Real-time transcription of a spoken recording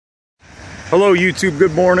Hello YouTube,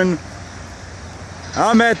 good morning.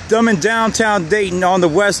 I'm in downtown Dayton on the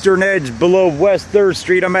western edge below West 3rd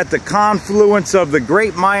Street. I'm at the confluence of the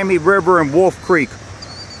Great Miami River and Wolf Creek.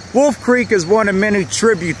 Wolf Creek is one of many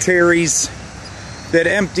tributaries that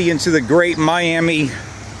empty into the Great Miami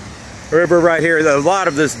River right here. A lot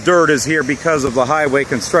of this dirt is here because of the highway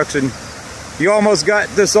construction. You almost got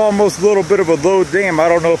this little bit of a low dam. I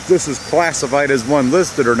don't know if this is classified as one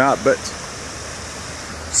listed or not, but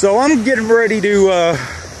so I'm getting ready to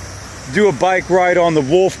do a bike ride on the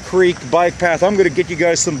Wolf Creek bike path. I'm going to get you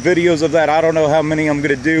guys some videos of that. I don't know how many I'm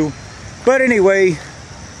going to do, but anyway,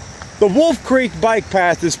 the Wolf Creek bike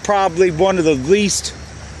path is probably one of the least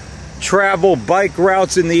traveled bike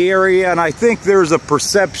routes in the area, and I think there's a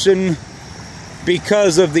perception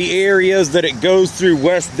because of the areas that it goes through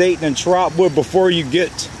West Dayton and Trotwood before you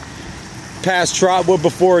get past Trotwood,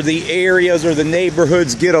 before the areas or the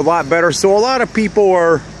neighborhoods get a lot better. So a lot of people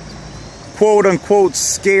are quote-unquote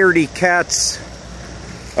scaredy cats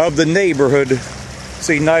of the neighborhood.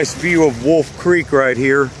 See, nice view of Wolf Creek right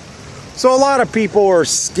here. So a lot of people are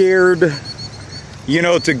scared, you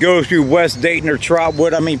know, to go through West Dayton or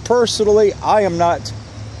Trotwood. I mean, personally, I am not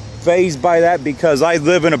fazed by that because I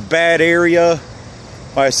live in a bad area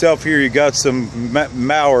myself. Here you got some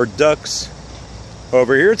mallard ducks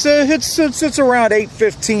over here. It's around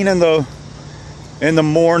 8:15 in the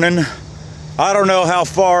morning. I don't know how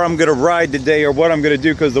far I'm gonna ride today or what I'm gonna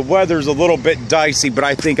do because the weather's a little bit dicey, but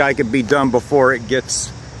I think I could be done before it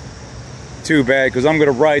gets too bad because I'm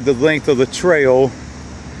gonna ride the length of the trail.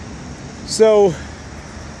 So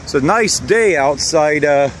it's a nice day outside.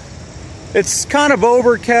 It's kind of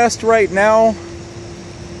overcast right now,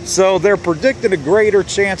 so they're predicting a greater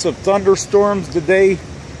chance of thunderstorms today,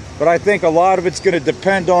 but I think a lot of it's going to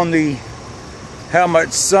depend on how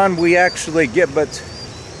much sun we actually get. But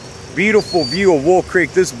beautiful view of Wolf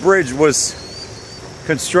Creek. This bridge was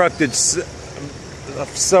constructed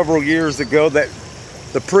several years ago. That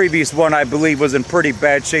the previous one, I believe, was in pretty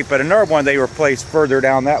bad shape, but another one they replaced further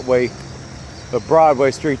down that way, the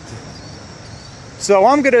Broadway Street. So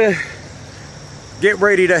I'm gonna get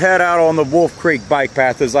ready to head out on the Wolf Creek bike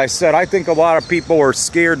path. As I said, I think a lot of people are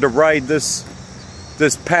scared to ride this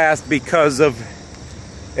path because of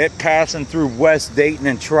it passing through West Dayton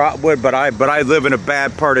and Trotwood, but I live in a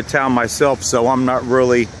bad part of town myself, so I'm not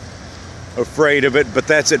really afraid of it. But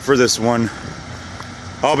that's it for this one.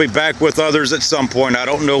 I'll be back with others at some point. I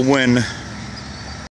don't know when.